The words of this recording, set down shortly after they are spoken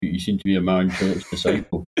seem to be a Marion Phillips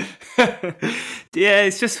disciple. Yeah,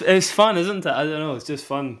 it's fun, isn't it? I don't know, it's just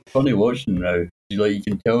fun. Funny watching him now. You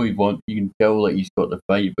can tell like he's got the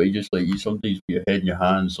fight, but you sometimes put your head in your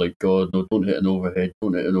hands, like, God, no, don't hit an overhead,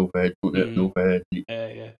 don't hit an overhead, don't hit an overhead.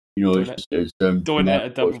 Yeah. Don't hit a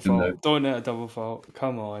double fault. Don't hit a double fault.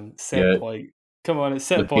 Come on, set point. Come on, it's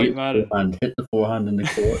set point, man. Hit the forehand in the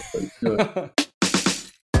court.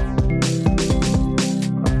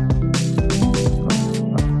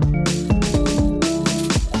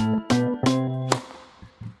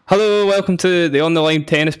 Hello, welcome to the On the Line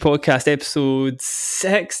Tennis Podcast, episode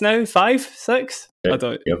 6 now? 5? 6? I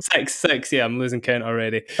don't. Yep. 6. Yeah, I'm losing count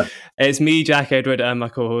already. It's me, Jack Edward, and my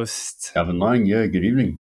co-host Gavin Lang. Yeah, good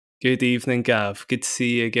evening. Good evening, Gav. Good to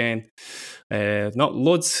see you again. Not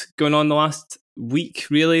loads going on the last week,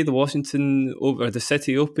 really. The Washington or the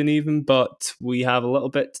Citi Open, even, but we have a little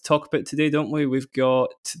bit to talk about today, don't we? We've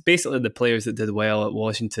got basically the players that did well at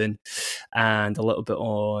Washington, and a little bit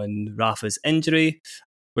on Rafa's injury.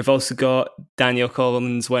 We've also got Daniel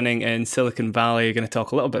Collins winning in Silicon Valley. We're going to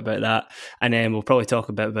talk a little bit about that, and then we'll probably talk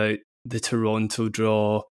a bit about the Toronto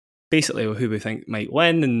draw. Basically, who we think might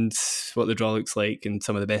win and what the draw looks like and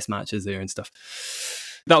some of the best matches there and stuff.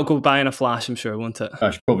 That'll go by in a flash, I'm sure, won't it?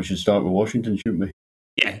 I probably should start with Washington, shouldn't we?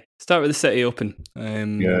 Yeah, start with the Citi Open.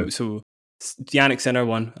 So Jannik Sinner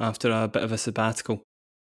won after a bit of a sabbatical.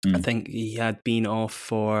 I think he had been off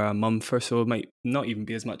for a month or so. It might not even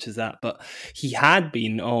be as much as that, but he had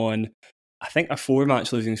been on, I think, a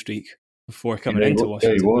 4-match losing streak before coming into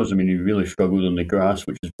Washington. Yeah, he was. I mean, he really struggled on the grass,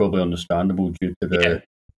 which is probably understandable due to the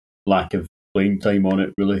lack of playing time on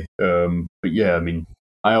it, really. But yeah, I mean,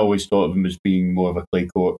 I always thought of him as being more of a clay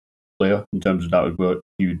court player in terms of that was what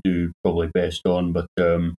he would do probably best on. But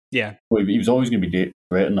he was always going to be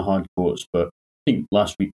great in the hard courts. But I think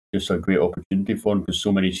last week just a great opportunity for him because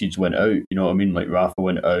so many seeds went out. You know what I mean? Like Rafa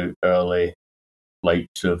went out early,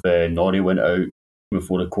 likes of Norrie went out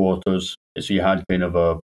before the quarters. So you had kind of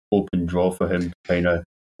a open draw for him to kind of.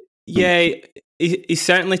 Yeah, he's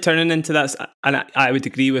certainly turning into that, and I would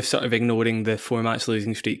agree with sort of ignoring the 4-match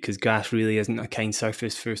losing streak because grass really isn't a kind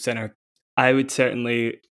surface for Sinner. I would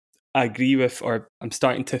certainly agree with, or I'm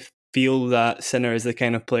starting to feel that Sinner is the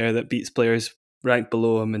kind of player that beats players ranked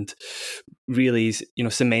below him and really is,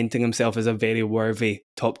 cementing himself as a very worthy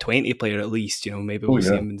top 20 player at least. Maybe we'll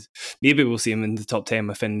see him in the top 10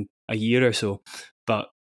 within a year or so. But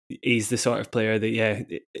he's the sort of player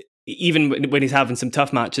that, even when he's having some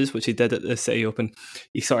tough matches, which he did at the Citi Open,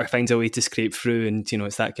 he sort of finds a way to scrape through, and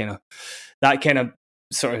it's that kind of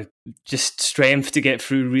sort of just strength to get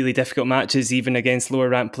through really difficult matches, even against lower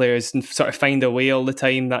ranked players, and sort of find a way all the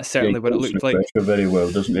time. That's certainly what it looked like. Pressure very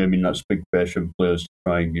well, doesn't it? I mean, that's big pressure on players to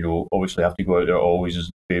try and obviously have to go out there always as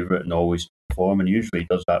the favourite and always perform, and usually he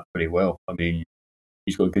does that pretty well. I mean,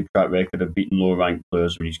 he's got a good track record of beating lower ranked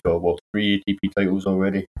players. I mean, he's got 3 ATP titles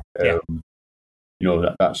already.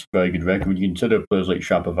 That's a very good record. When you consider players like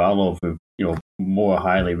Shapovalov, who more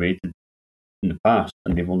highly rated in the past,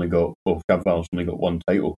 and they've only got Shapovalov's only got 1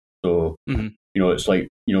 title. So it's like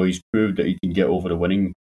he's proved that he can get over the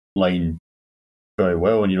winning line very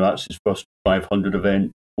well, and that's his first 500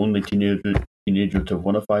 event. Only teenager to have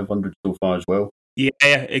won a 500 so far as well. Yeah,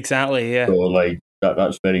 exactly. Yeah. So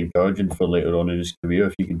that's very encouraging for later on in his career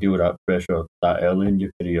if you can deal with that pressure that early in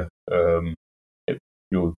your career.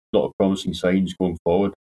 A lot of promising signs going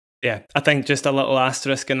forward. Yeah, I think just a little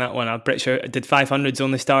asterisk in that one. I'm pretty sure did 500s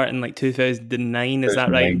only start in 2009? Is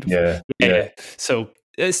that right? Yeah. So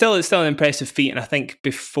it's still an impressive feat, and I think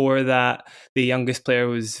before that, the youngest player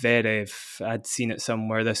was Zverev. I'd seen it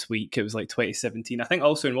somewhere this week. It was 2017. I think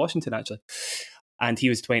also in Washington actually, and he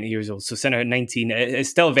was 20 years old. So Sinner at 19. It's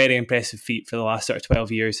still a very impressive feat for the last sort of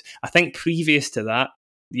 12 years. I think previous to that,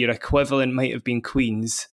 your equivalent might have been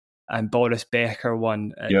Queen's. And Boris Becker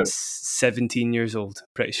won at 17 years old,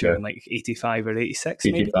 pretty sure, in 85 or 86,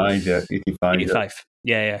 maybe? 85.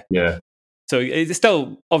 Yeah. So it's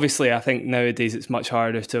still, obviously, I think nowadays it's much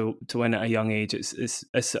harder to win at a young age. It's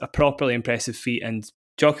a properly impressive feat. And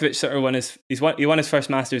Djokovic sort of he won his first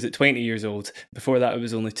Masters at 20 years old. Before that, it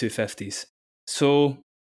was only 250s. So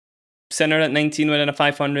Sinner at 19 winning a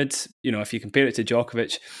 500, if you compare it to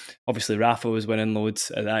Djokovic, obviously Rafa was winning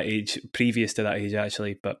loads at that age, previous to that age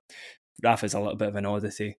actually, but Rafa's a little bit of an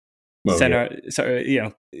oddity. Sinner sort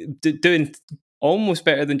of, doing almost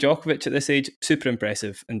better than Djokovic at this age, super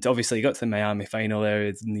impressive. And obviously he got to the Miami final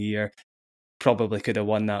earlier in the year, probably could have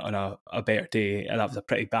won that on a better day, and that was a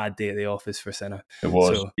pretty bad day at the office for Sinner. It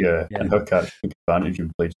was, and Hurkacz took advantage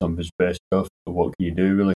and played some of his best stuff, so what can you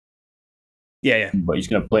do really? Yeah. But he's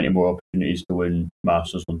going to have plenty more opportunities to win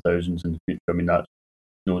Masters 1000s in the future. I mean, that's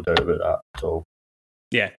no doubt about that at all.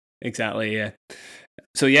 Yeah. exactly. Yeah.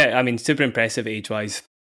 So yeah, I mean, super impressive age-wise.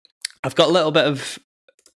 I've got a little bit of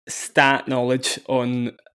stat knowledge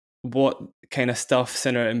on what kind of stuff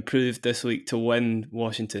Sinner improved this week to win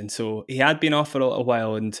Washington. So he had been off for a little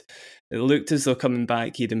while, and it looked as though coming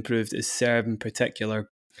back he'd improved his serve in particular.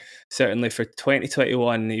 Certainly for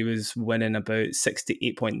 2021, he was winning about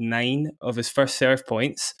 68.9 of his first serve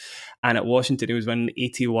points. And at Washington, he was winning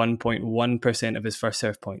 81.1% of his first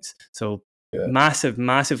serve points. So massive,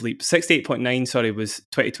 massive leap. 68.9, sorry, was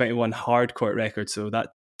 2021 hard court record. So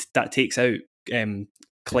that takes out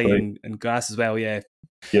clay and grass as well, yeah.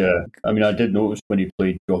 Yeah, I mean, I did notice when he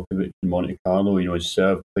played Djokovic in Monte Carlo, his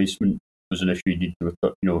serve placement was an issue he needed to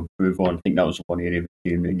improve on. I think that was the one area of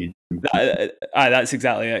the game that he needed to improve. That's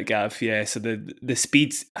exactly it, Gav. Yeah, so the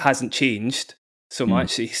speed hasn't changed so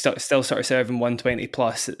much. He's still sort of serving 120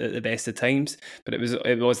 plus at the best of times, but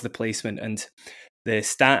it was the placement. And the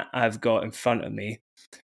stat I've got in front of me,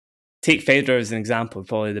 take Federer as an example,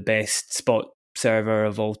 probably the best spot server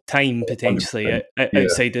of all time, potentially,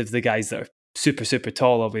 outside of the guys that are super, super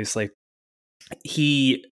tall, obviously.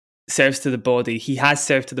 He serves to the body. He has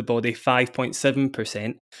served to the body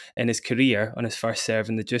 5.7% in his career on his first serve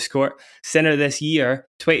in the juice court. Sinner this year,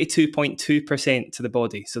 22.2% to the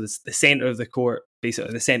body. So it's the centre of the court,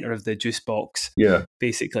 basically the centre of the juice box. Yeah.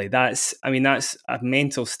 Basically, that's a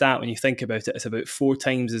mental stat when you think about it. It's about 4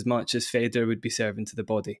 times as much as Federer would be serving to the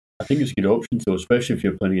body. I think it's a good option, though, especially if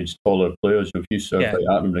you're playing against taller players. If you serve right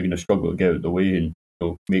at them, they're going to struggle to get out of the way and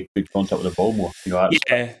make good contact with the ball more. That's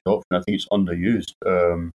the option. I think it's underused.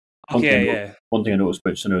 One thing I noticed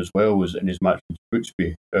about Sinner as well was in his match with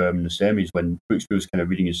Brooksby in the semis, when Brooksby was kind of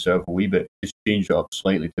reading his serve a wee bit, just changed it up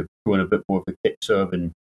slightly to throw in a bit more of a kick serve,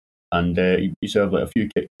 and he served like a few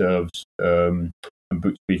kick serves, and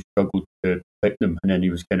Brooksby struggled to pick them, and then he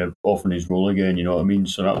was kind of off on his roll again, you know what I mean?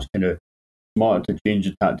 So that was kind of smart to change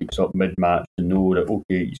the tactics up mid-match and know that,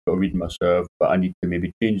 okay, he's got to read my serve, but I need to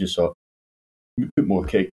maybe change this up, put more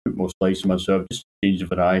kick, put more slice in my serve, just change the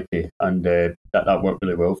variety, and that worked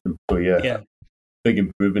really well for him. So big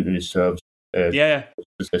improvement in his serves,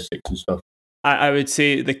 statistics and stuff. I would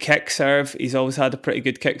say the kick serve, he's always had a pretty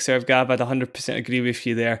good kick serve, Gav. I'd 100% agree with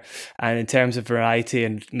you there. And in terms of variety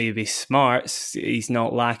and maybe smarts, he's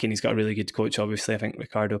not lacking. He's got a really good coach, obviously. I think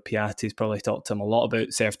Riccardo Piatti's probably talked to him a lot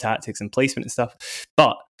about serve tactics and placement and stuff.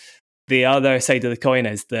 But the other side of the coin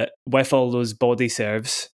is that with all those body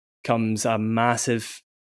serves comes a massive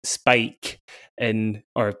spike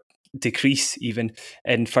or decrease even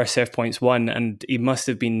in first serve points won, and he must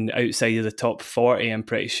have been outside of the top 40, I'm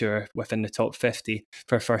pretty sure, within the top 50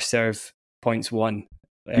 for first serve points won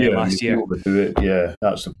last year. Yeah,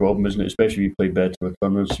 that's the problem, isn't it? Especially if you play better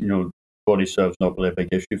returners. Body serve's not really a big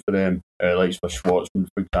issue for them. Like for Schwartzman,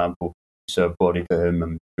 for example, serve body to him,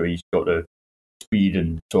 and he's got the speed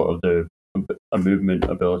and sort of the movement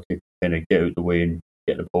ability to kind of get out the way and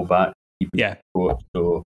get the ball back.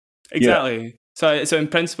 So exactly. So in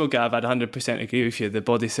principle, Gav, I'd 100% agree with you. The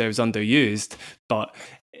body serve's underused, but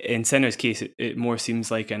in Sinner's case, it more seems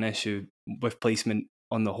like an issue with placement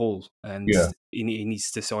on the whole, and he needs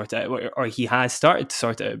to sort it out, or he has started to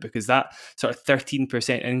sort it out, because that sort of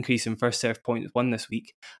 13% increase in first serve points won this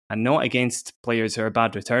week, and not against players who are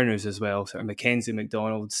bad returners as well, sort of Mackenzie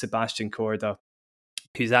McDonald, Sebastian Corda,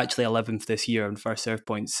 who's actually 11th this year on first serve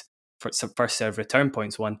points. For first serve return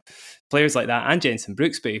points won. Players like that, and Jensen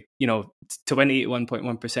Brooksby, to win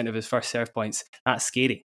 81.1% of his first serve points, that's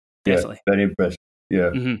scary. Definitely. Yeah, very impressive. Yeah.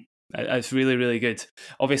 It's really, really good.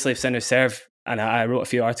 Obviously, if Sinner's serve, and I wrote a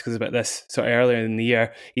few articles about this sort of earlier in the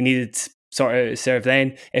year, he needed to sort out his serve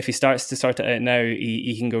then. If he starts to sort it out now,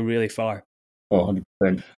 he can go really far. Oh,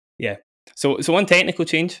 100%. Yeah. So one technical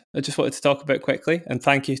change I just wanted to talk about quickly, and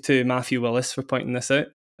thank you to Matthew Willis for pointing this out.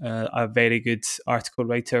 A very good article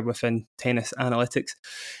writer within Tennis Analytics.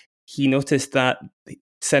 He noticed that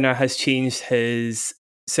Sinner has changed his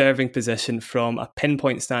serving position from a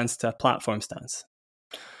pinpoint stance to a platform stance.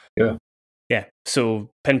 Yeah. Yeah. So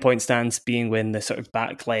pinpoint stance being when the sort of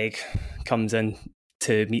back leg comes in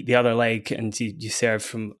to meet the other leg, and you serve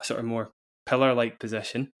from a sort of more pillar-like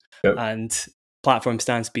position. Yep. And platform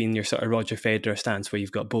stance being your sort of Roger Federer stance, where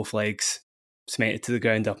you've got both legs cemented to the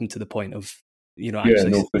ground up and to the point of actually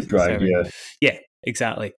no foot drag. Yeah,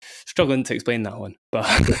 exactly. Struggling to explain that one, but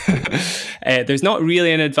there's not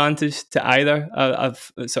really an advantage to either.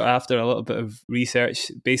 I've sort of, after a little bit of research,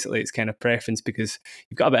 basically it's kind of preference, because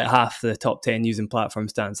you've got about half the top 10 using platform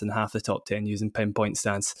stance and half the top 10 using pinpoint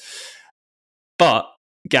stance. But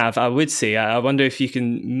Gav, I would say, I wonder if you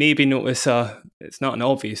can maybe notice it's not an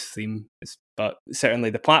obvious theme, but certainly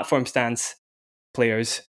the platform stance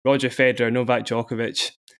players, Roger Federer, Novak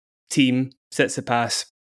Djokovic, Thiem, Tsitsipas,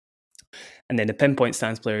 And then the pinpoint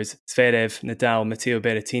stance players, Zverev, Nadal, Matteo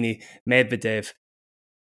Berrettini, Medvedev.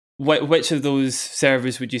 Which of those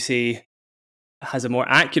servers would you say has a more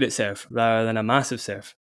accurate serve rather than a massive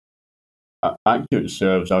serve? Accurate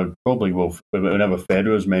serves, I would probably, well, whenever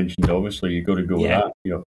Federer's mentioned, obviously, you've got to go with that.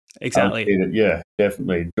 I would Exactly. say that, yeah,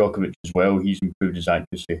 definitely. Djokovic as well, he's improved his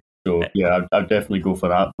accuracy. So, yeah, I'd definitely go for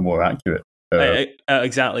that for more accurate.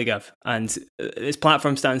 Exactly, Gav. And it's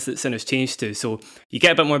platform stance that Sinner's changed to. So you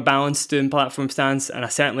get a bit more balance doing platform stance. And I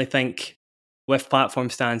certainly think with platform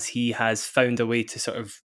stance, he has found a way to sort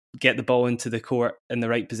of get the ball into the court in the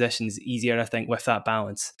right positions easier, I think, with that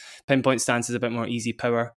balance. Pinpoint stance is a bit more easy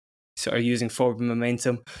power, sort of using forward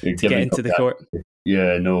momentum to get into the court.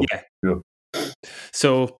 Yeah, no. Yeah. Sure.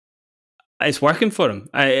 So it's working for him.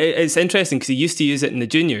 It's interesting because he used to use it in the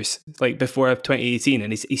juniors, like before 2018,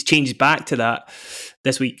 and he's changed back to that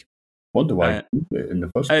this week. Wonder why in the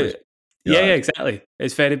first place. Yeah, exactly.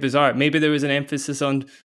 It's very bizarre. Maybe there was an emphasis on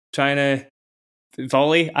trying to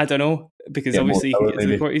volley. I don't know, because obviously he can get to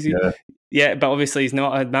the court easy. Yeah, but obviously he's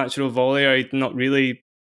not a natural volleyer. He's not really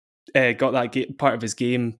got that part of his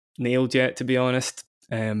game nailed yet, to be honest.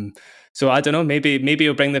 So I don't know. Maybe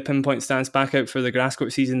he'll bring the pinpoint stance back out for the grass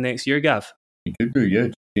court season next year, Gav. He could do, yeah.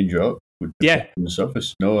 Change it up. On the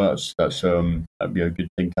surface. No, that's that'd be a good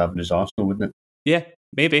thing to have in his arsenal, wouldn't it? Yeah,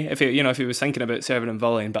 maybe if he was thinking about serving and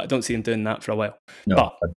volleying, but I don't see him doing that for a while.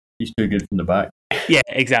 No, but he's too good from the back. Yeah,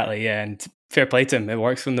 exactly. Yeah, and fair play to him. It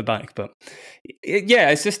works from the back, but yeah,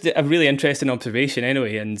 it's just a really interesting observation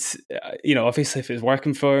anyway. And obviously, if it's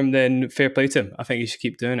working for him, then fair play to him. I think he should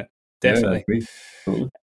keep doing it. Definitely. Yeah, I agree. Totally.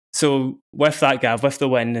 So with that, Gav, with the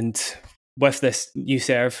win and with this new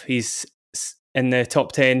serve, he's in the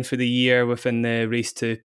top 10 for the year within the race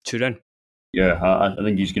to Turin. Yeah, I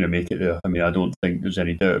think he's going to make it there. I mean, I don't think there's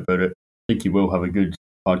any doubt about it. I think he will have a good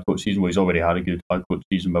hardcourt season. Well, he's already had a good hardcourt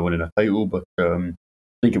season by winning a title, but I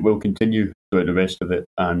think it will continue throughout the rest of it.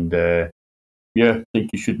 And I think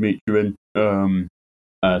he should make Turin.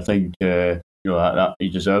 I think that he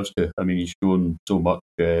deserves to. I mean, he's shown so much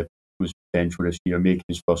his potential this year, making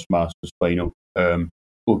his first Masters final.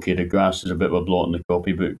 Okay, the grass is a bit of a blot in the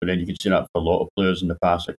copybook, but then you can see that for a lot of players in the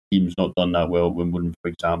past. Like, teams not done that well at Wimbledon, for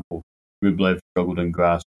example. Rublev struggled in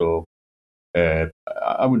grass, so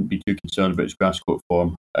I wouldn't be too concerned about his grass court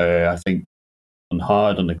form. I think on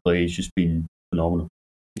the clay, he's just been phenomenal.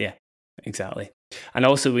 Yeah, exactly. And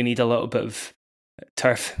also, we need a little bit of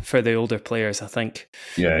turf for the older players, I think.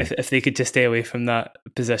 Yeah. If they could just stay away from that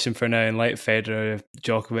position for now and let Federer,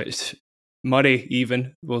 Djokovic, Murray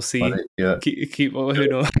even, we'll see. Murray, yeah. Keep who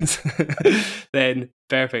knows? Then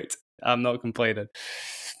perfect. I'm not complaining.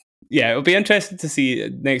 Yeah, it'll be interesting to see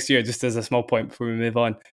next year, just as a small point before we move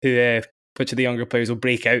on, which of the younger players will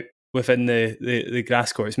break out within the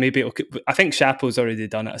grass courts. Maybe I think Shapo's already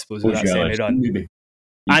done it, I suppose, with that semi-run.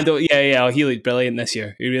 And he looked brilliant this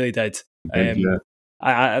year. He really did.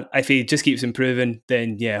 If he just keeps improving,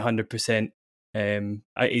 then 100%.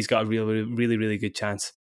 He's got a really, really, really good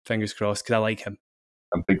chance. Fingers crossed, because I like him.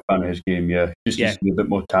 I'm a big fan of his game. Yeah, just needs to be a bit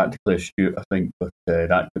more tactically astute, I think, but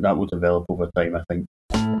that will develop over time, I think.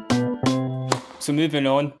 So moving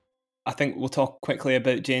on, I think we'll talk quickly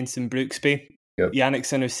about Jenson Brooksby, Jannik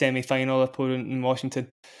Sinner's semi-final opponent in Washington.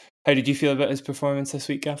 How did you feel about his performance this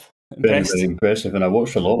week, Gav? Impressed? Very, very impressive, and I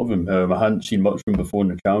watched a lot of him. I hadn't seen much from him before in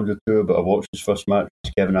the Challenger Tour, but I watched his first match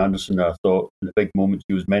with Kevin Anderson, and I thought in the big moments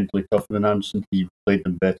he was mentally tougher than Anderson. He played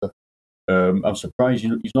them better. I'm surprised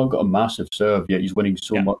he's not got a massive serve, yet he's winning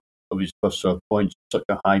so much of his first serve points, such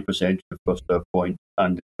a high percentage of first serve points,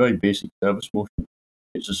 and very basic service motion.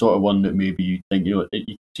 It's the sort of one that maybe you think, you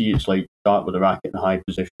can see it's like start with a racket in a high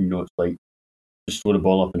position, it's like just throw the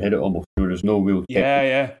ball up and hit it almost. There's no real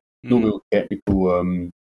real technical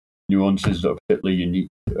nuances that are particularly unique.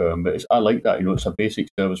 But I like that, it's a basic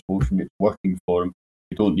service motion, it's working for him.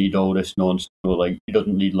 You don't need all this nonsense, like he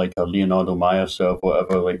doesn't need like a Leonardo Meyer serve,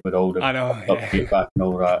 whatever, like with all the up back and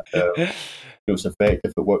all that. It's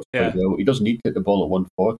effective, it works quite well. He doesn't need to hit the ball at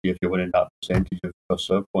 140 if you're winning that percentage of first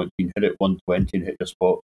serve points. You can hit it 120 and hit your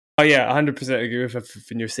spot. Oh yeah, 100% agree with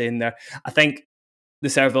everything you're saying there. I think the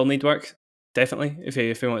serve will need work, definitely, if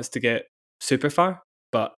he wants to get super far.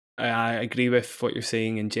 But I agree with what you're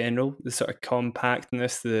saying in general. The sort of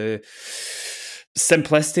compactness, the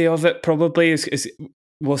simplicity of it probably is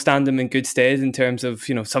will stand him in good stead in terms of,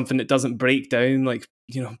 something that doesn't break down like,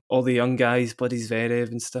 all the young guys, Buddy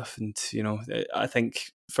Zverev and stuff. And, I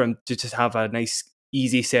think for him to just have a nice,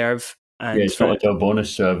 easy serve. And it's not like a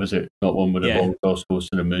bonus serve, is it? Not one with the ball toss goes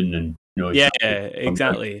to the moon and,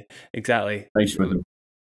 exactly. Nice rhythm.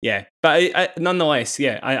 Yeah, but nonetheless,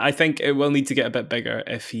 I think it will need to get a bit bigger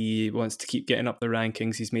if he wants to keep getting up the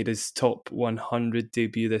rankings. He's made his top 100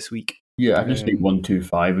 debut this week. Yeah, I just think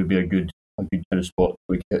 125 would be a good kind of spot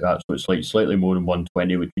we could hit that. So it's like slightly more than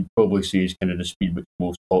 120, which you'd probably say is kind of the speed which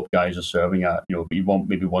most top guys are serving at. But you want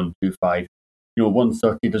maybe 125.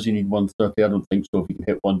 130, does he need 130? I don't think so. If he can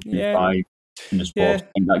hit 125 in the spots, I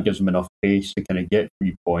think that gives him enough pace to kind of get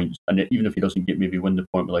 3 points. And even if he doesn't maybe win the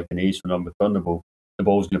point with like an ace or an unreturnable, the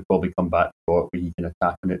ball's going to probably come back short where he can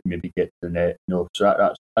attack on it and maybe get to the net.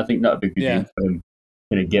 So I think that'd be a good game for him.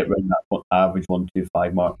 Kind of get around that average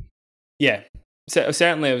 125 mark. Yeah. So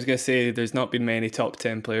certainly, I was going to say there's not been many top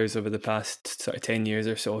 10 players over the past sort of 10 years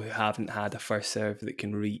or so who haven't had a first serve that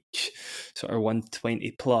can reach sort of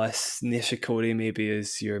 120 plus. Nishikori maybe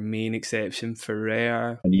is your main exception.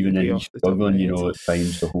 Ferrer, and even then he's struggling, at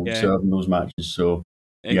times to hold serve in those matches. So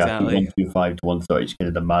exactly. I think 125 to 130 is kind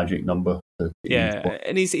of the magic number.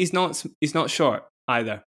 And he's not short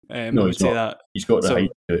either. No, I would say that he's got the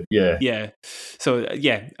height to it. Yeah. So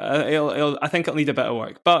I think it'll need a bit of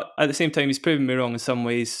work, but at the same time, he's proven me wrong in some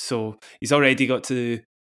ways. So he's already got to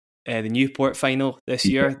the Newport final this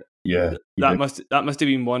year. That must have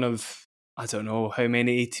been one of, I don't know how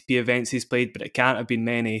many ATP events he's played, but it can't have been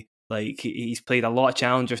many. Like he's played a lot of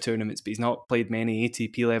challenger tournaments, but he's not played many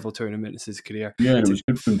ATP level tournaments in his career. Yeah, and it was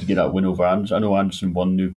good for him to get that win over Anderson. I know Anderson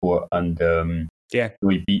won Newport, and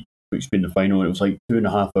he beat Brooksby in the final. It was like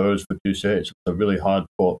 2.5 hours for 2 sets. It was a really hard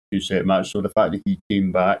fought 2-set match. So the fact that he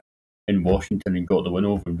came back in Washington and got the win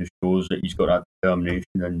over him just shows that he's got that determination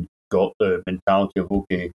and got the mentality of,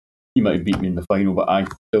 okay, he might have beat me in the final, but I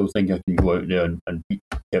still think I can go out there and beat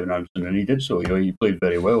Kevin Anderson, and he did so. He played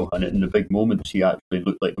very well, and in the big moments, he actually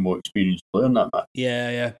looked like the more experienced player in that match.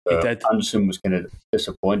 Yeah, he did. Anderson was kind of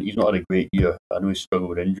disappointed. He's not had a great year. I know he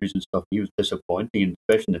struggled with injuries and stuff. He was disappointing, and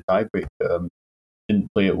especially in the tiebreak. Didn't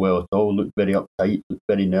play it well at all. Looked very uptight. Looked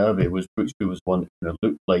very nervy. Brooksby was one that kind of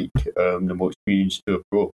looked like the more experienced tour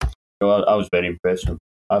pro. So I was very impressed with him.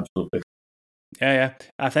 Absolutely. Yeah.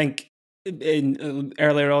 I think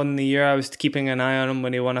earlier on in the year, I was keeping an eye on him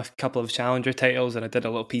when he won a couple of challenger titles, and I did a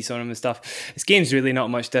little piece on him and stuff. His game's really not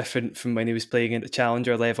much different from when he was playing at the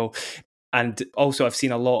challenger level, and also I've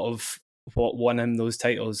seen a lot of what won him those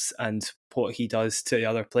titles, and what he does to the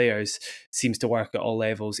other players seems to work at all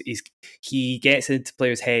levels. He gets into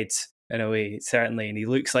players' heads in a way, certainly, and he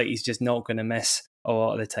looks like he's just not going to miss a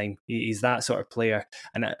lot of the time. He's that sort of player.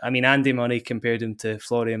 And I mean, Andy Murray compared him to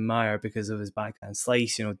Florian Mayer because of his backhand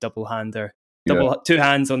slice, double-hander, two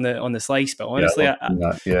hands on the slice. But honestly,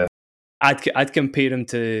 I'd compare him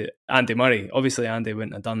to Andy Murray. Obviously, Andy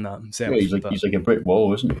wouldn't have done that himself. Yeah, he's like a brick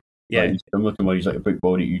wall, isn't he? Yeah, he's similar to Murray. He's like a brick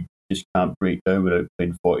wall that you just can't break down without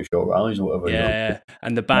playing 40-shot rallies or whatever. Yeah.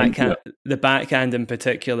 And the backhand in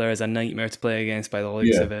particular is a nightmare to play against by the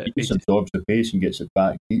looks of it. He just absorbs the pace and gets it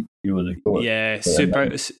back deep, in the court. Yeah,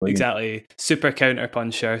 exactly. Super counter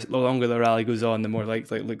puncher. The longer the rally goes on, the more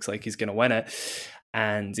likely it looks like he's going to win it.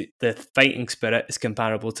 And the fighting spirit is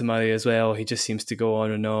comparable to Murray as well. He just seems to go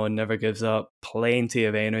on and on, never gives up, plenty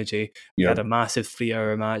of energy. He had a massive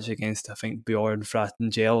 3-hour match against, I think, Bjorn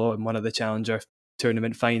Fratangelo in one of the Challenger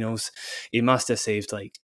tournament finals. He must have saved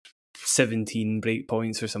like 17 break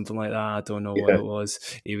points or something like that. I don't know what it was.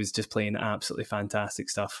 He was just playing absolutely fantastic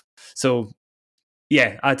stuff. So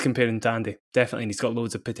yeah, I'd compare him to Andy, definitely. And he's got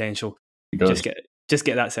loads of potential. He does. Just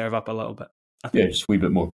get that serve up a little bit, I think. Just a wee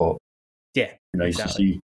bit more pop. Yeah, nice to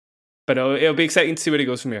see. But it'll be exciting to see where he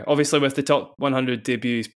goes from here. Obviously, with the top 100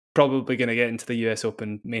 debut, he's probably going to get into the US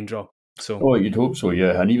Open main draw. So, you'd hope so,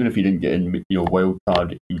 yeah. And even if he didn't get in, wild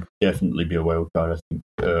card, he'd definitely be a wild card, I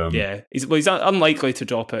think. He's unlikely to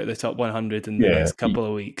drop out of the top 100 in the next couple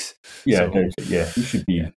of weeks. Yeah, he should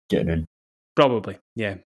be getting in. Probably,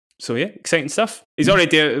 yeah. So exciting stuff. He's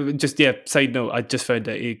already side note, I just found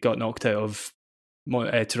that he got knocked out of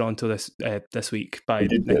Toronto this week by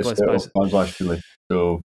Nicholas Basilashvili.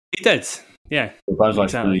 So he did, yeah. So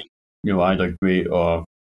Basilashvili, either great or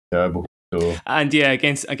terrible. So and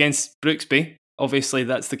against Brooksby, obviously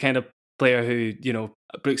that's the kind of player who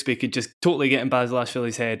Brooksby could just totally get in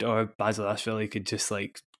Basilashvili's head, or Basilashvili could just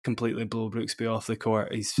like completely blow Brooksby off the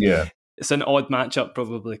court. It's an odd matchup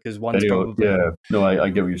probably because one's probably I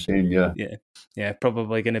get what you're saying.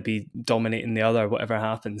 Probably going to be dominating the other whatever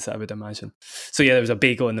happens, I would imagine. So there was a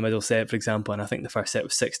bagel in the middle set, for example, and I think the first set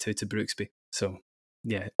was 6-2 to Brooksby. So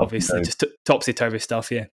obviously just topsy-turvy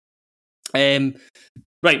stuff.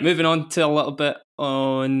 Right, moving on to a little bit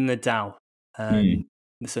on Nadal.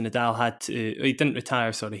 So Nadal he didn't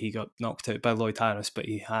retire, he got knocked out by Lloyd Harris, but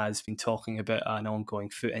he has been talking about an ongoing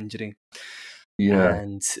foot injury. Yeah,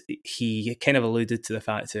 and he kind of alluded to the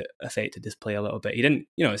fact it affected his play a little bit. He didn't,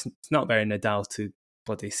 it's not very Nadal to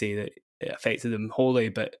bloody say that it affected him wholly,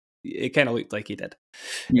 but it kind of looked like he did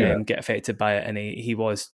yeah, get affected by it, and he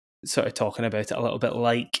was sort of talking about it a little bit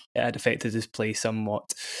like it had affected his play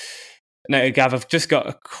somewhat. Now, Gav, I've just got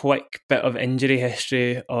a quick bit of injury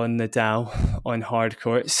history on Nadal on hard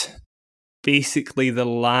courts. Basically, the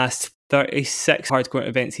last 36 hard court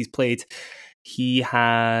events he's played, he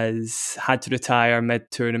has had to retire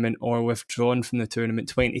mid-tournament or withdrawn from the tournament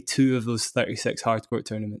 22 of those 36 hard court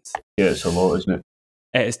tournaments. yeah. It's a lot, isn't it?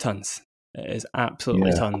 It is tons. It is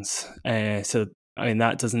absolutely Yeah, tons. So, I mean,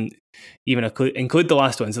 that doesn't even include the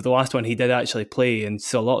last one. So the last one he did actually play, and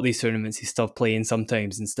so a lot of these tournaments he's still playing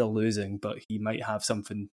sometimes and still losing, but he might have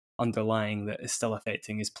something underlying that is still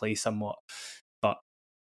affecting his play somewhat. But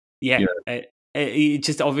yeah, yeah. he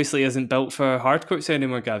just obviously isn't built for hard courts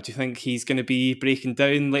anymore, Gav. Do you think he's going to be breaking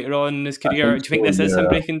down later on in his I career? think Do you think so. this is him Yeah.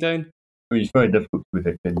 breaking down? I mean, it's very difficult to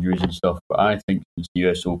predict injuries and stuff, but I think since the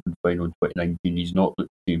US Open final in 2019, he's not the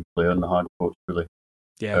same player on the hard courts, really.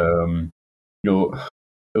 Yeah. You know,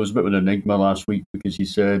 it was a bit of an enigma last week because he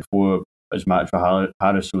said for his match for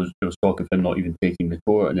Harris, there was talk of him not even taking the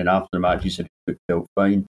court, and then after the match, he said he felt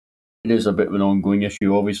fine. It is a bit of an ongoing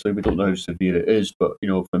issue, obviously. We don't know how severe it is, but,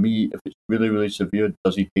 for me, if it's really, really severe,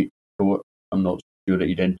 does he take the court? I'm not sure that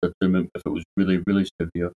he'd enter the tournament if it was really, really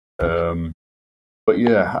severe. But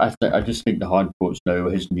yeah, I just think the hard courts now,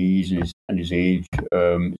 his knees and his age, it's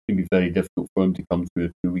going to be very difficult for him to come through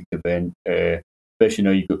a 2 week event. Especially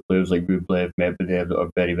now you've got players like Rublev, Medvedev that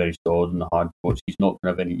are very, very solid in the hard courts. He's not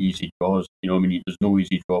going to have any easy draws. There's no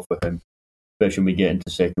easy draw for him, especially when we get into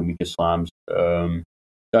second week of slams.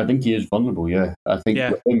 So I think he is vulnerable, yeah. I think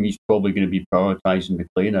Yeah. with him, he's probably going to be prioritising the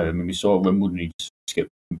play now. I mean, we saw at Wimbledon, he just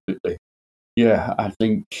skipped completely. Yeah, I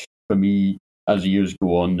think for me, as the years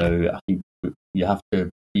go on now, I think you have to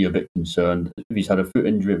be a bit concerned. If he's had a foot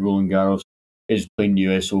injury at Roland Garros, is playing the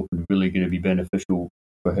US Open really going to be beneficial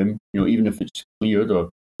for him? Even if it's cleared or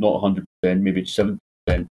not 100%, maybe it's 70%,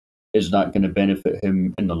 is that going to benefit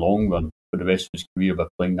him in the long run for the rest of his career by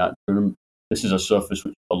playing that tournament? This is a surface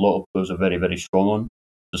which a lot of players are very, very strong on.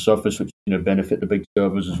 It's a surface which is going to benefit the big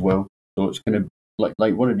servers as well. So it's going to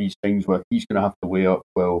like one of these things where he's going to have to weigh up,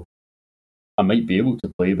 well, I might be able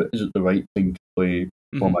to play, but is it the right thing to play for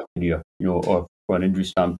Mm-hmm. my career, or for an injury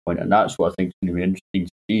standpoint? And that's what I think is going to be interesting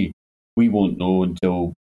to see. We won't know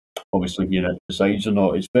until obviously he decides or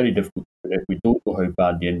not. It's very difficult to predict. We don't know how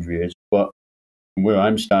bad the injury is, but from where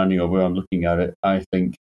I'm standing or where I'm looking at it, I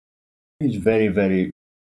think it's very, very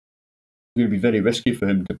going to be very risky for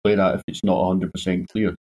him to play that if it's not 100%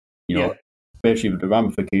 clear. You know, Yeah. especially with the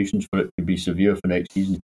ramifications for it could be severe for next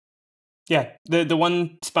season. Yeah, the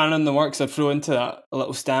one spanner in the works I'd throw into that, a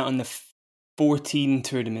little stat on the 14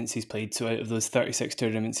 tournaments he's played. So out of those 36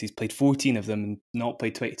 tournaments, he's played 14 of them and not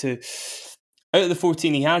played 22. Out of the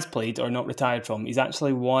 14 he has played or not retired from, he's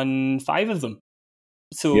actually won 5 of them.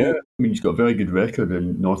 Yeah, So I mean, he's got a very good record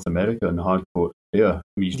in North America and hard court there. I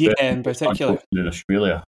mean, he's yeah, better in in hard particular. court than in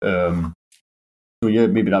Australia. So yeah,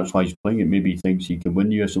 maybe that's why he's playing it. Maybe he thinks he can win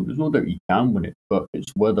the US Open. There's no doubt he can win it, but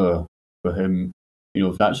it's whether for him,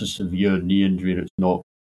 if that's a severe knee injury that's not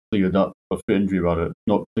cleared up, or foot injury rather,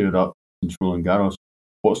 not cleared up since Roland Garros,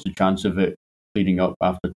 what's the chance of it clearing up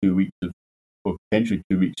after 2 weeks or potentially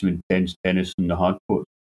 2 weeks of intense tennis in the hard court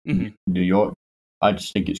in Mm-hmm. New York? I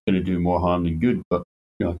just think it's going to do more harm than good, but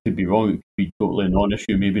I could be wrong. It could be totally a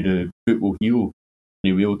non-issue. Maybe the foot will heal and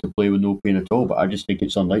he'll be able to play with no pain at all, but I just think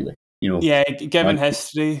it's unlikely. Yeah, I given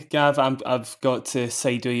history, Gav, I've got to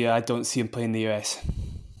side with you. I don't see him playing the US,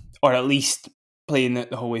 or at least playing it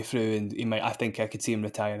the whole way through. And he might. I think I could see him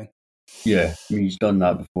retiring. Yeah, I mean, he's done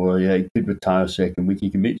that before. Yeah, he could retire second week. He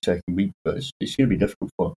can make second week, but it's going to be difficult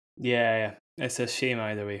for him. Yeah, it's a shame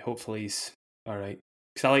either way. Hopefully he's all right.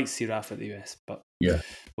 Because I like to see Raf at the US, but Yeah,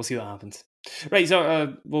 we'll see what happens. Right,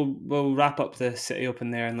 so we'll wrap up the City Open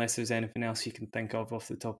there, unless there's anything else you can think of off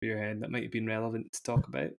the top of your head that might have been relevant to talk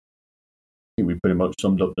about. I think we pretty much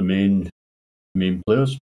summed up the main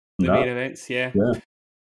players from The main that. events, yeah. Yeah,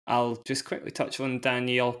 I'll just quickly touch on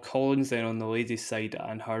Danielle Collins then on the ladies' side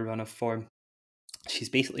and her run of form. She's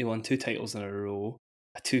basically won 2 titles in a row,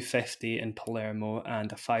 a 250 in Palermo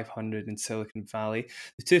and a 500 in Silicon Valley.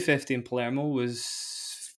 The 250 in Palermo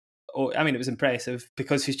was, it was impressive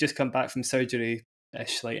because she's just come back from surgery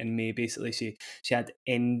like in May. Basically, she had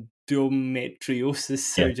endometriosis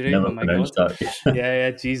yeah, surgery. never Oh my god. pronounced that.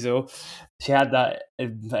 Yeah, geez, oh. She had that,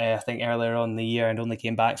 I think, earlier on in the year and only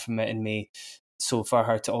came back from it in May. So for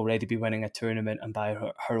her to already be winning a tournament and by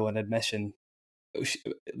her own admission,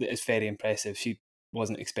 it's very impressive. She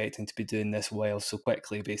wasn't expecting to be doing this well so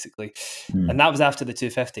quickly, basically. Mm. And that was after the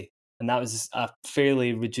 250, and that was a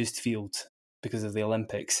fairly reduced field because of the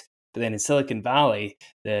Olympics. But then in Silicon Valley,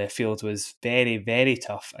 the field was very, very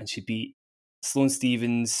tough, and she beat Sloane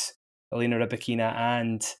Stephens, Elena Rybakina,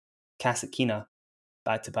 and Kasatkina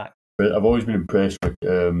back to back. But I've always been impressed with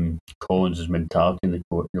Collins' mentality in the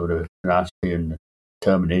court, the tenacity and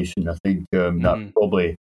determination. I think that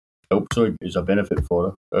probably helps her, is a benefit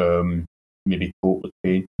for her. Maybe cope with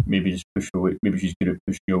pain, maybe just push her way. Maybe she's good at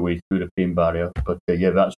pushing her way through the pain barrier. But yeah,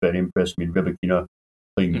 that's very impressive. I mean, Rybakina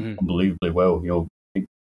playing unbelievably well. I think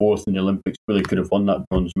fourth in the Olympics, really could have won that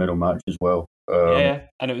bronze medal match as well.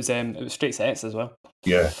 And it was straight sets as well.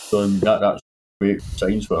 Yeah, so that's great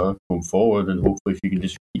signs for her going forward, and hopefully she can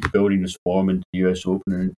just keep building this form into the US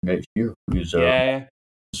Open next year. Because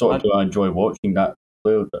sort of I enjoy watching that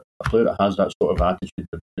player, a player that has that sort of attitude,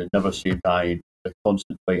 that never say die, the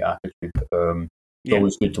constant fight attitude. It's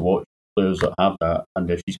always good to watch players that have that, and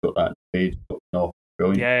if she's got that in spades, no,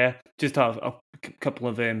 brilliant. Yeah, just have a couple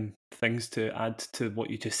of things to add to what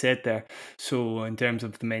you just said there. So in terms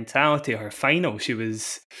of the mentality, her final, she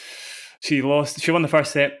won the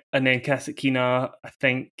first set, and then Kasatkina, I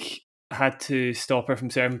think, had to stop her from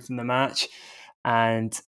serving from the match.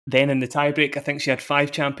 And then in the tiebreak, I think she had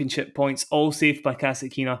 5 championship points, all saved by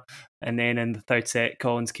Kasatkina. And then in the third set,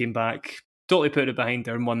 Collins came back, totally put it behind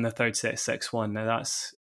her, and won the third set 6-1. Now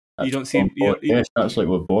that's you don't see. Yes, that's like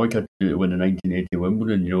what Borg had to do to win the 1980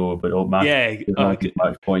 Wimbledon, but all match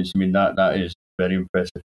points. I mean, that is very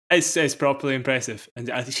impressive. It's properly impressive, and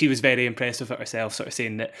I think she was very impressed with it herself, sort of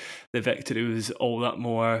saying that the victory was all that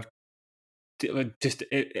more just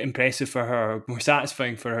impressive for her, more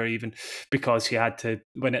satisfying for her, even because she had to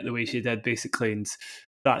win it the way she did, basically. And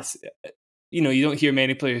that's, you don't hear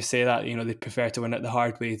many players say that, they prefer to win it the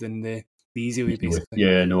hard way than the easy way, basically.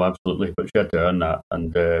 Yeah, no, absolutely. But she had to earn that,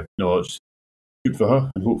 and no, it's good for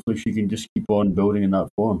her, and hopefully she can just keep on building in that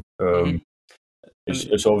form.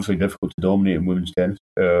 It's obviously difficult to dominate in women's tennis,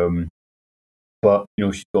 but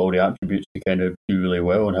she's got all the attributes to kind of do really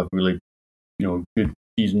well and have really good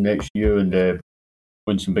season next year and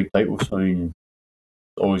win some big titles. I mean,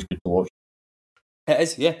 it's always good to watch. It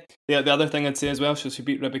is, yeah. The other thing I'd say as well, so she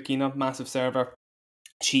beat Rybakina, massive server.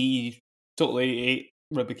 She totally ate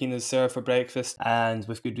Rybakina's serve for breakfast, and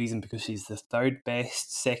with good reason, because she's the third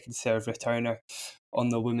best second serve returner on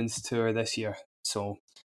the women's tour this year. So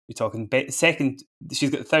you're talking second. She's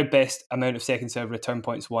got the third best amount of second serve return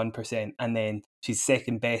points, 1%, and then she's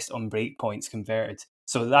second best on break points converted.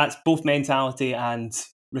 So that's both mentality and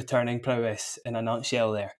returning prowess in a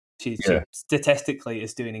nutshell. There, she statistically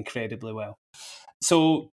is doing incredibly well.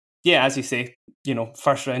 So yeah, as you say,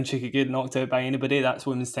 first round she could get knocked out by anybody. That's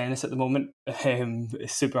women's tennis at the moment.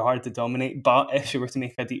 It's super hard to dominate. But if she were to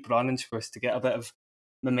make a deep run and she was to get a bit of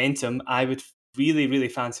momentum, I would really, really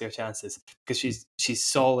fancy her chances, because she's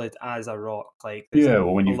solid as a rock.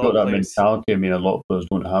 Well, when you've got that mentality, I mean, a lot of players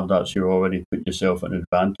don't have that, so you're already putting yourself at an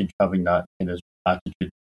advantage having that kind of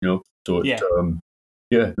attitude. So it's,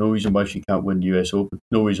 no reason why she can't win the US Open.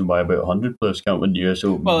 No reason why about 100 players can't win the US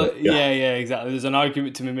Open. Well, exactly. There's an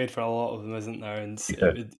argument to be made for a lot of them, isn't there? And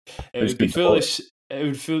it would be foolish.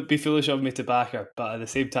 It would be foolish of me to back her, but at the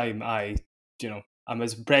same time, I'm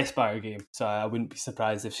as impressed by her game, so I wouldn't be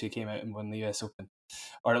surprised if she came out and won the US Open,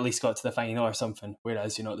 or at least got to the final or something.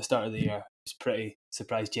 Whereas, at the start of the year, I was pretty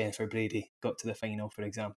surprised Jennifer Brady got to the final, for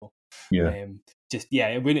example. It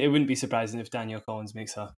wouldn't be surprising if Danielle Collins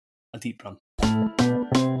makes a deep run.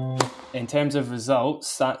 In terms of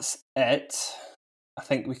results, that's it. I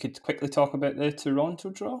think we could quickly talk about the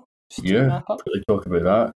Toronto draw. Quickly talk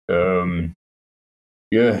about that.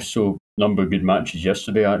 So number of good matches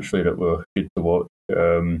yesterday, actually, that were good to watch.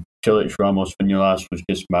 Cilic Ramos Vinolas was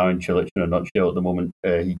just marrying Cilic in a nutshell at the moment.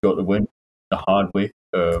 He got the win the hard way.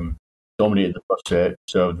 Dominated the first set,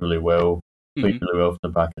 served really well, played really well from the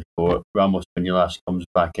back of the court. Ramos Vinolas comes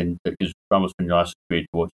back in, because Ramos Vinolas is great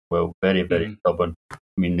to watch as well. Very, very stubborn. I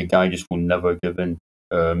mean, the guy just will never give in.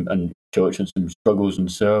 And Cilic had some struggles in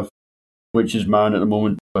serve, which is man at the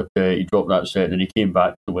moment, but he dropped that set and he came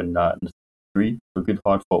back to win that in the 3. A good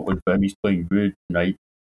hard fought win for him. He's playing good tonight.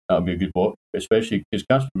 That'll be a good watch, especially because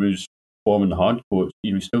Casper Ruud's forming the hard court.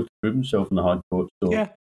 He's still to prove himself in the hard court. So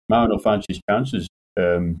Marin will fancy his chances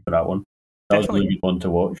for that one. That was a really good one to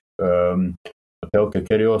watch. Opelka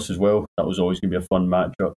Kyrgios as well. That was always going to be a fun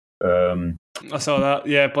matchup. I saw that.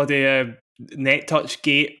 Yeah, bloody net touch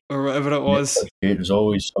gate or whatever it was. There's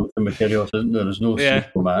always something with Kyrgios, isn't there? There's no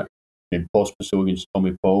simple match. And Pospisil against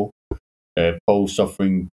Tommy Paul. Paul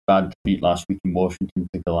suffering bad defeat last week in Washington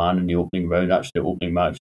to Galan in the opening round, actually the opening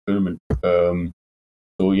match of the tournament.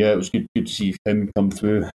 So yeah, it was good to see him come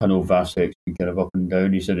through. I know Vasek's been kind of up and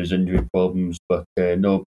down. He's had his injury problems, but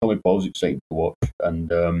no, Tommy Paul's exciting to watch, and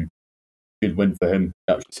good win for him.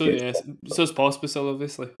 So yeah, so it's possible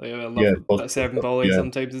obviously. Like, I love Yeah, that serving volley yeah,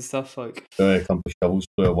 sometimes and stuff. Like accomplished doubles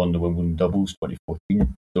player, won the Wimbledon doubles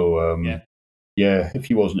 2014. So yeah, yeah, if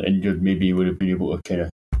he wasn't injured, maybe he would have been able to kind of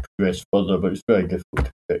progress further. But it's very difficult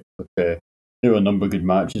to pick. But there are a number of good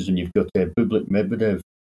matches, and you've got Bublik Medvedev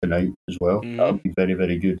tonight as well. That'll be very,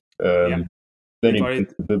 very good. yeah. Very You've impressed already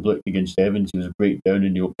with Bublik against Evans. He was a break down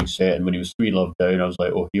in the opening set, and when he was 3-love down, I was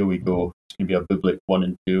like, oh, here we go. It's going to be a Bublik 1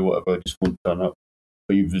 and 2, whatever. I just won't turn up.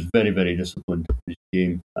 But he was very, very disciplined in his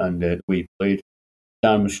game and the way he played.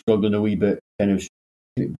 Dan was struggling a wee bit, kind of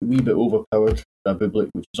a wee bit overpowered by Bublik,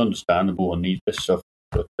 which is understandable on this stuff.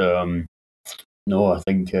 But no, I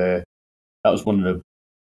think that was one of the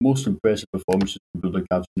most impressive performances from Bublik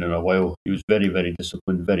I've seen in a while. He was very, very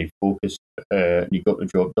disciplined, very focused, and he got the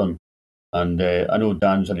job done. And I know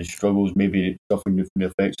Dan's had his struggles, maybe suffering from the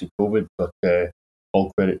effects of COVID, but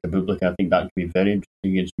all credit to Bublik. I think that could be very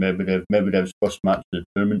interesting against Medvedev. Medvedev's first match of the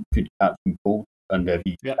tournament could catch him cold, and if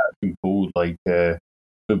he yeah. catch him cold, like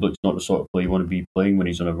Bublik's not the sort of player you want to be playing when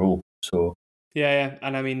he's on a roll. So Yeah,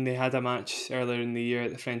 and I mean they had a match earlier in the year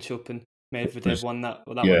at the French Open. it Medvedev was, won that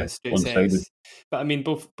one yeah, in straight one-sided. sets. But I mean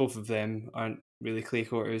both of them aren't really clay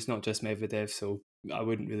courters, not just Medvedev, so I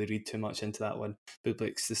wouldn't really read too much into that one.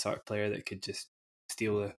 Bublik's the sort of player that could just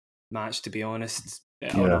steal a match, to be honest,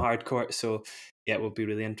 on a Yeah, hard court. So yeah, it will be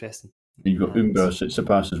really interesting. and you've got And Umber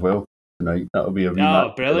Tsitsipas as well tonight. That'll be a rematch oh,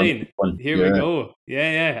 of the brilliant! Olympic one. Here we Yeah, go.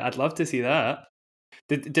 Yeah, I'd love to see that.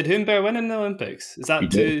 Did Humbert win in the Olympics? Is he that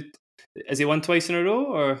did. two? Has he won twice in a row,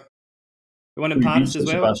 or he won in He beat Paris as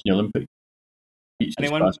well? Tsitsipas in the Olympics. Beat And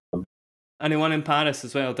he Tsitsipas. won, and he won in Paris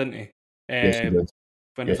as well, didn't he? Yes, he did. Yes,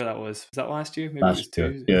 Whenever that was. Was that last year? Maybe it last was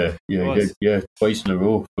year. two. Yeah, It yeah, he did. was. Yeah, twice in a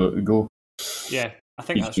row. But we go. Yeah, I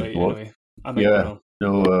think He's that's good right. to watch. Anyway, I might be Yeah, wrong.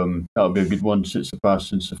 no, that'll be a good one. Tsitsipas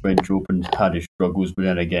since the French Open had his struggles, but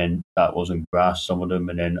then again, that wasn't grass, some of them.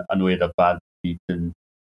 And then I know he had a bad defeat in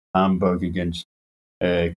Hamburg against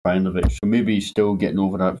Krajinovic. So maybe he's still getting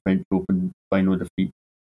over that French Open final defeat.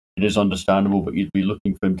 It is understandable, but you'd be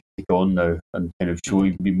looking for him to take on now and kind of show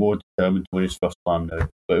he can be more determined to win his first slam now.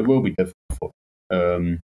 But it will be difficult for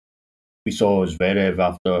him. We saw Zverev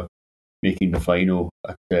after making the final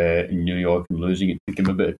in New York and losing. It took him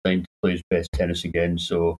a bit of time to play his best tennis again.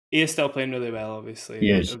 So He is still playing really well, he obviously.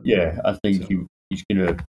 is, yeah. I think So he's going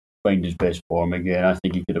to find his best form again. I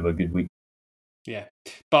think he could have a good week. yeah,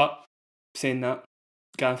 but saying that,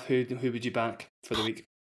 Gav, who would you back for the week?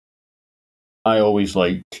 I always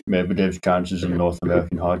like Medvedev's chances in North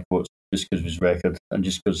American hard courts just because of his record and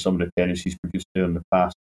just because some of the tennis he's produced there in the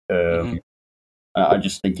past. Mm-hmm. I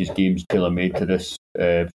just think his game's tailor made to this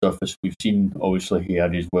surface. We've seen, obviously, he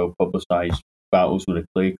had his well publicised battles with the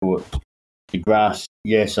clay courts. The grass,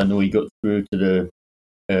 yes, I know he got through to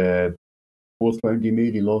the fourth round he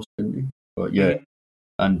made. He lost, didn't he? But yeah,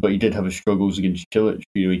 Mm-hmm. but he did have his struggles against Cilic.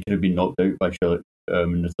 You know, he could have been knocked out by Cilic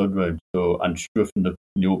in the third round. So and Struff in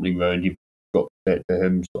the opening round, he got set to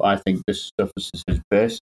him. So I think this surface is his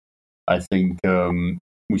best. I think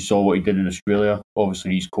we saw what he did in Australia.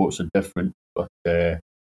 Obviously, these courts are different, but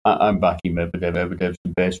I'm backing Medvedev. Medvedev's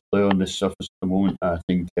the best player on this surface at the moment. I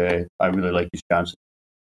think I really like his chances.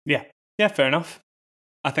 Yeah, fair enough.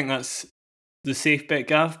 I think that's the safe bet,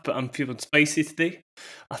 Gav. But I'm feeling spicy today.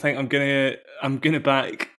 I think I'm gonna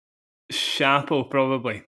back Chapo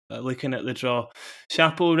probably. Looking at the draw,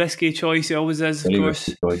 Chapo risky choice. He always is, of Very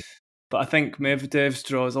risky course. choice. But I think Medvedev's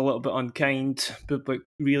draw is a little bit unkind, but like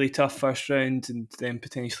really tough first round, and then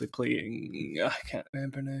potentially playing. I can't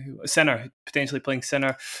remember now who Sinner, potentially playing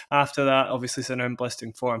Sinner after that. Obviously, Sinner in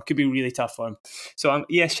blistering form could be really tough for him. So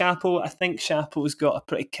yeah, Chapo. I think Chapo's got a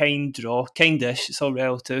pretty kind draw, kindish. It's all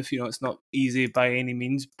relative, it's not easy by any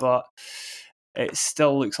means, but it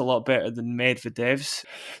still looks a lot better than Medvedev's.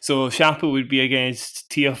 So Chapo would be against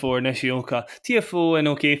Tiafoe Nishioka. Tiafoe in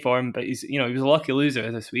okay form, but he was a lucky loser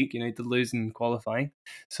this week. He did lose in qualifying.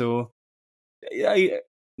 So yeah,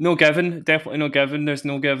 no given, definitely no given. There's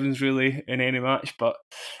no givens really in any match, but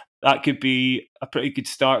that could be a pretty good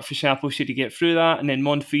start for Chapo should he get through that. And then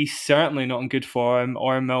Monfils certainly not in good form,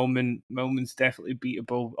 or Millman. Millman's definitely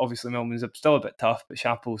beatable. Obviously, Millman's still a bit tough, but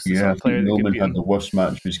Chapo's the Yeah, sort I of think player that could Millman beat had him. the worst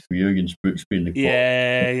match of his career against Brooksby in the quarter.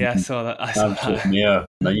 Yeah, I saw that. I saw Absolute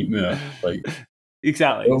nightmare. Like, that.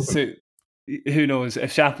 Exactly. well, So who knows?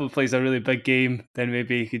 If Chapo plays a really big game, then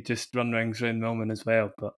maybe he could just run rings around Millman as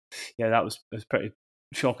well. But yeah, that was pretty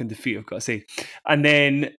shocking defeat, I've got to say. And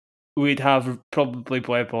then we'd have probably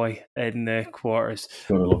Boy in the quarters.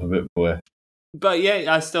 gotta love a bit of boy. But yeah,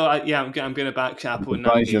 I'm going to back Chapo in that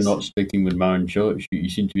Surprised you're case. not sticking with Marin Cilic. You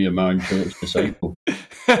seem to be a Marin Cilic disciple.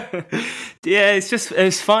 Yeah,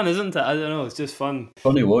 it's fun, isn't it? I don't know, it's just fun.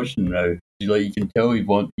 Funny watching him now. You can tell you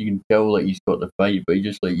can tell like he's got the fight, but he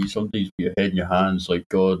just like you sometimes put your head in your hands like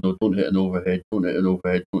God, no, don't hit an overhead, don't hit an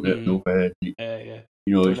overhead, don't hit an overhead. Yeah.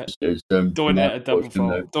 You know, Don't don't hit a double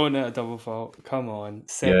fault. Don't hit a double fault. Come on,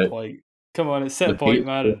 set point. Come on, it's set point,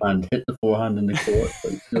 man. Hit the forehand in the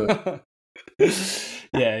court.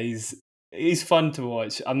 Yeah, he's fun to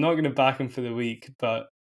watch. I'm not going to back him for the week, but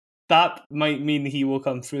that might mean he will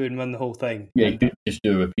come through and win the whole thing. Yeah, he could just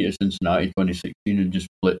do a repeat of Cincinnati 2016 and just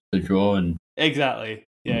flip the draw, and exactly.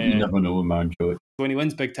 Yeah, you never know with Marin Cilic. When he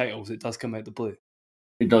wins big titles, it does come out the blue.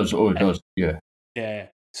 It does. Oh, it does. Yeah. Yeah.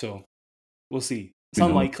 So we'll see. It's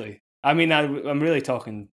unlikely. I mean, I'm really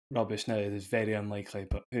talking rubbish now. It's very unlikely,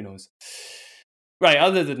 but who knows? Right.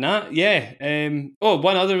 Other than that, yeah.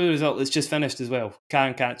 One other result that's just finished as well.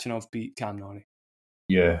 Karen Kachanov beat Cam Norrie.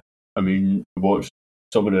 Yeah. I mean, watched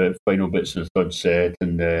some of the final bits of the third set,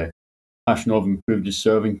 and Kachanov improved his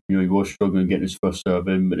serving. You know, he was struggling getting his first serve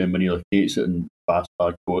in, but then when he locates it and fast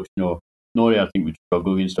hard court, you know, Norrie I think would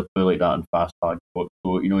struggle against a player like that in fast hard court.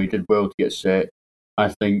 So you know, he did well to get set. I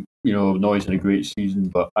think, you know, Norrie's had a great season,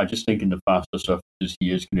 but I just think in the faster surfaces he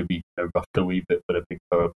is going to be kind of roughed a wee bit for the big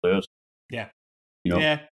power players. Yeah. You know?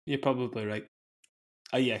 Yeah, you're probably right.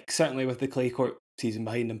 Yeah, certainly with the clay court season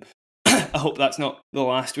behind him. I hope that's not the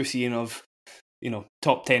last we're seeing of, you know,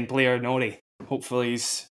 top 10 player Norrie. Hopefully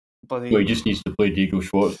he's... Well, he just needs to play Diego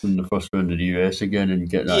Schwartzman in the first round of the US again and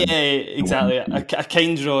get that. Yeah, exactly. A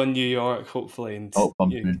kind draw in New York, hopefully. And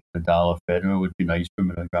Nadal or Federer would be nice for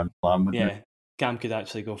him in a Grand Slam, wouldn't it? Cam could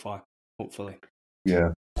actually go far, hopefully.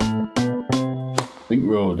 Yeah. I think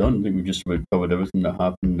we're all done. I think we've just about covered everything that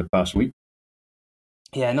happened in the past week.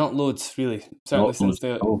 Yeah, not loads, really. Certainly since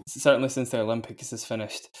the Olympics is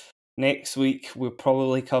finished. Next week, we'll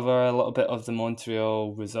probably cover a little bit of the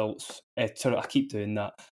Montreal results. I keep doing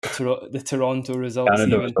that. The Toronto results.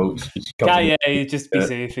 Canada results. Just be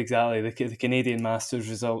safe, exactly. The Canadian Masters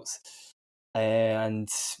results. And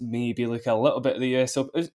maybe look a little bit at the US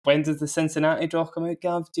Open. When does the Cincinnati draw come out,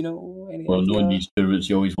 Gav? Do you know any idea? No, in these tournaments,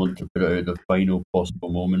 you always want to put it out at the final possible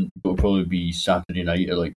moment. It'll probably be Saturday night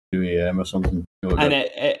at like 2 a.m. or something. And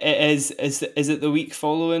it is it the week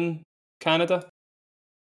following Canada?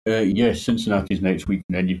 Yes, Cincinnati's next week,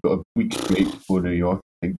 and then you've got a week's break before New York,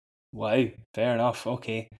 I think. Wow, fair enough.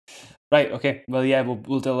 Okay. Right, okay. Well, yeah,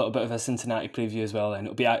 we'll do a little bit of a Cincinnati preview as well, and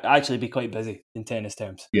it'll actually be quite busy in tennis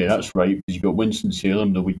terms. Yeah, that's right, because you've got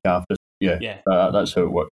Winston-Salem the week after. Yeah. That's how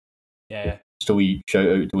it works. Yeah. So we shout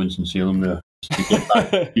out to Winston-Salem there to get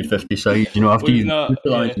back to 250 side. You know, after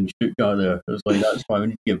utilising Stuttgart there, it's like, that's why we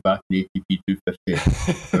need to get back in ATP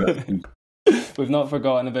 250. We've not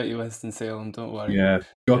forgotten about you, Winston-Salem, don't worry. Yeah,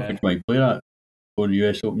 Djokovic might play that for the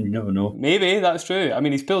US Open, you never know. Maybe, that's true. I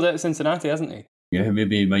mean, he's pulled out of Cincinnati, hasn't he? Yeah,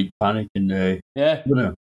 maybe he might panic and...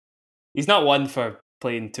 He's not one for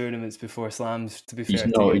playing tournaments before slams, to be fair.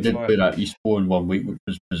 He did play that Eastbourne in 1 week, which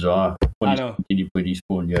was bizarre. I know. He played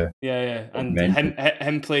Eastbourne, yeah. Yeah. And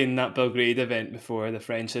him playing that Belgrade event before the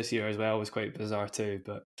French this year as well was quite bizarre too,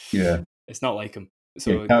 but it's not like him.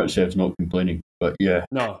 So Karatsev's not complaining, but yeah.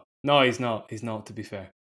 No, he's not. He's not, to be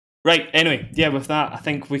fair. Right, anyway, with that, I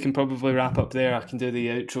think we can probably wrap up there. I can do the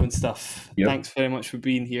outro and stuff. Yep. Thanks very much for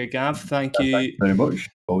being here, Gav. Thank you. Thanks very much.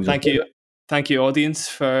 Always Thank you, audience,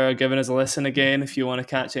 for giving us a listen again. If you want to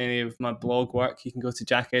catch any of my blog work, you can go to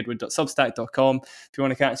jackedward.substack.com. If you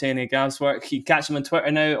want to catch any of Gav's work, you can catch him on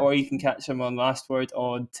Twitter now, or you can catch him on Last Word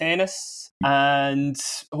on Tennis. And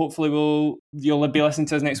hopefully you'll be listening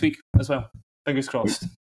to us next week as well. Fingers crossed.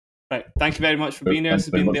 Right, thank you very much for being here. This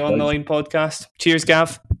has been the On The Line podcast. Cheers,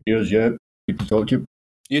 Gav. Cheers, yeah. Good to talk to you.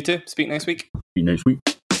 You too. Speak next week. See you next week.